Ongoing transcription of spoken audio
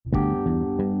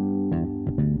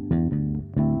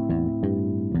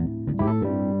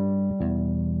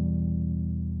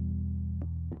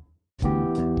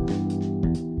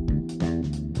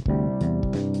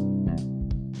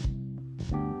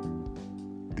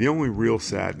The only real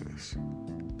sadness,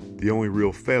 the only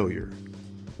real failure,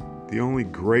 the only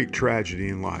great tragedy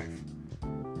in life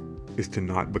is to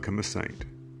not become a saint.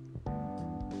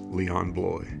 Leon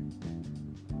Bloy.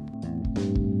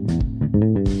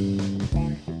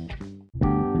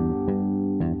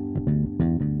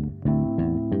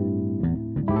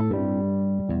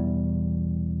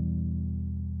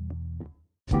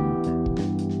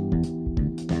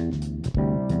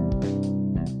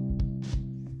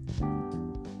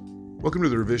 Welcome to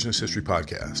the Revisionist History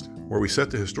Podcast, where we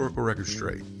set the historical record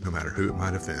straight, no matter who it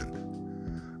might offend.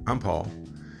 I'm Paul,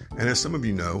 and as some of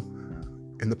you know,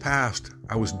 in the past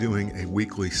I was doing a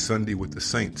weekly Sunday with the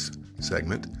Saints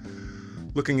segment,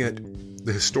 looking at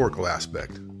the historical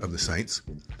aspect of the Saints,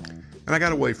 and I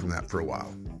got away from that for a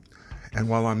while. And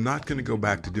while I'm not going to go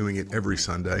back to doing it every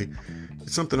Sunday,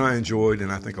 it's something I enjoyed,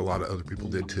 and I think a lot of other people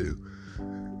did too.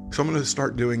 So I'm going to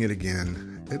start doing it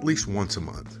again at least once a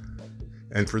month.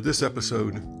 And for this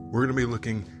episode, we're going to be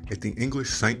looking at the English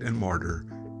saint and martyr,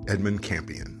 Edmund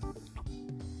Campion.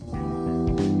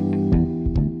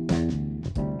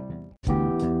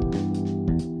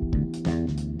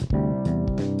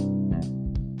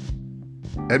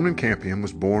 Edmund Campion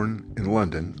was born in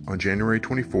London on January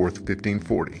 24th,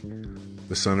 1540,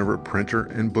 the son of a printer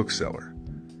and bookseller.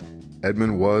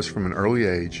 Edmund was, from an early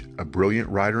age, a brilliant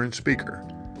writer and speaker,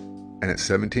 and at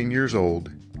 17 years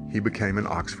old, he became an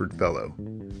Oxford Fellow.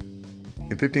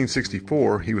 In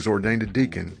 1564, he was ordained a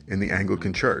deacon in the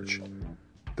Anglican Church,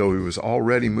 though he was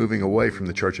already moving away from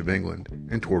the Church of England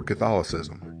and toward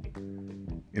Catholicism.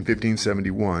 In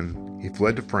 1571, he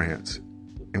fled to France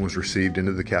and was received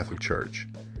into the Catholic Church.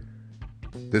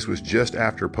 This was just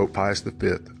after Pope Pius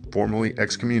V formally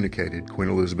excommunicated Queen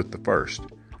Elizabeth I,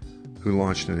 who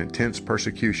launched an intense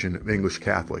persecution of English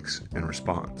Catholics in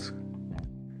response.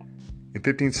 In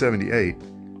 1578,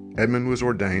 Edmund was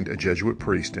ordained a Jesuit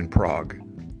priest in Prague,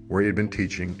 where he had been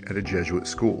teaching at a Jesuit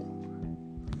school.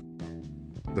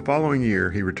 The following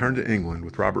year, he returned to England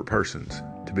with Robert Persons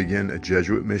to begin a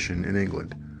Jesuit mission in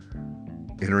England,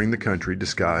 entering the country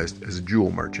disguised as a jewel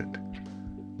merchant.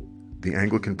 The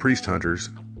Anglican priest hunters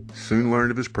soon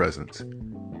learned of his presence,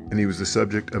 and he was the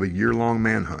subject of a year-long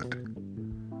manhunt.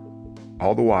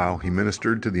 All the while, he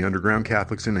ministered to the underground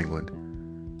Catholics in England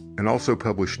and also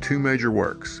published two major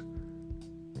works: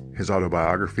 his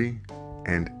autobiography,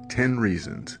 and 10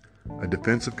 Reasons, a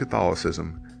defense of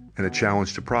Catholicism and a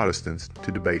challenge to Protestants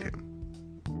to debate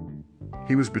him.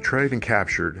 He was betrayed and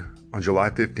captured on July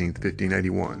 15,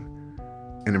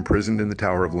 1581, and imprisoned in the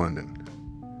Tower of London.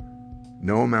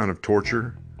 No amount of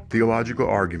torture, theological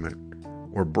argument,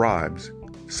 or bribes,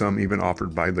 some even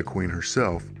offered by the Queen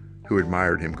herself, who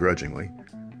admired him grudgingly,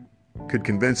 could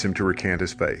convince him to recant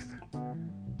his faith.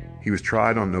 He was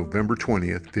tried on November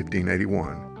 20th,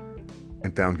 1581,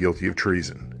 and found guilty of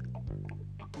treason.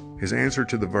 His answer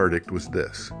to the verdict was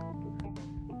this: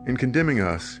 "In condemning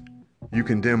us, you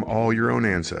condemn all your own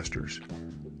ancestors,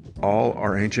 all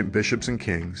our ancient bishops and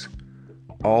kings,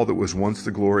 all that was once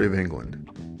the glory of England,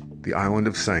 the island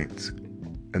of saints,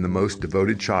 and the most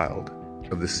devoted child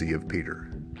of the See of Peter."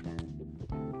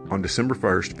 On December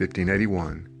 1st,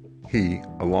 1581, he,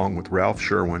 along with Ralph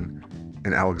Sherwin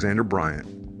and Alexander Bryant,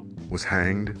 was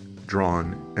hanged,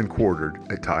 drawn, and quartered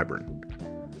at Tyburn.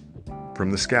 From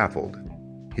the scaffold,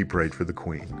 he prayed for the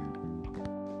Queen.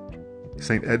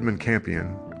 St. Edmund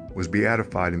Campion was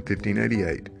beatified in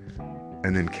 1588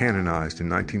 and then canonized in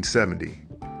 1970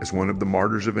 as one of the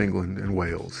martyrs of England and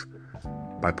Wales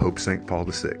by Pope St. Paul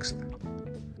VI.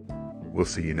 We'll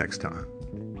see you next time.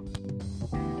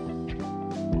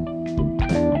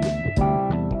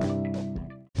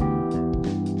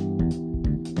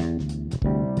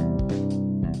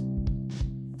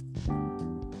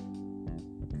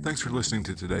 Thanks for listening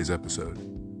to today's episode.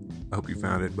 I hope you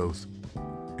found it both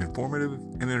informative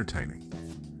and entertaining.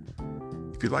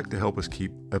 If you'd like to help us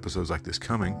keep episodes like this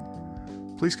coming,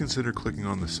 please consider clicking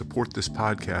on the Support This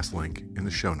Podcast link in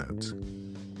the show notes.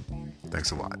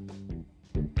 Thanks a lot.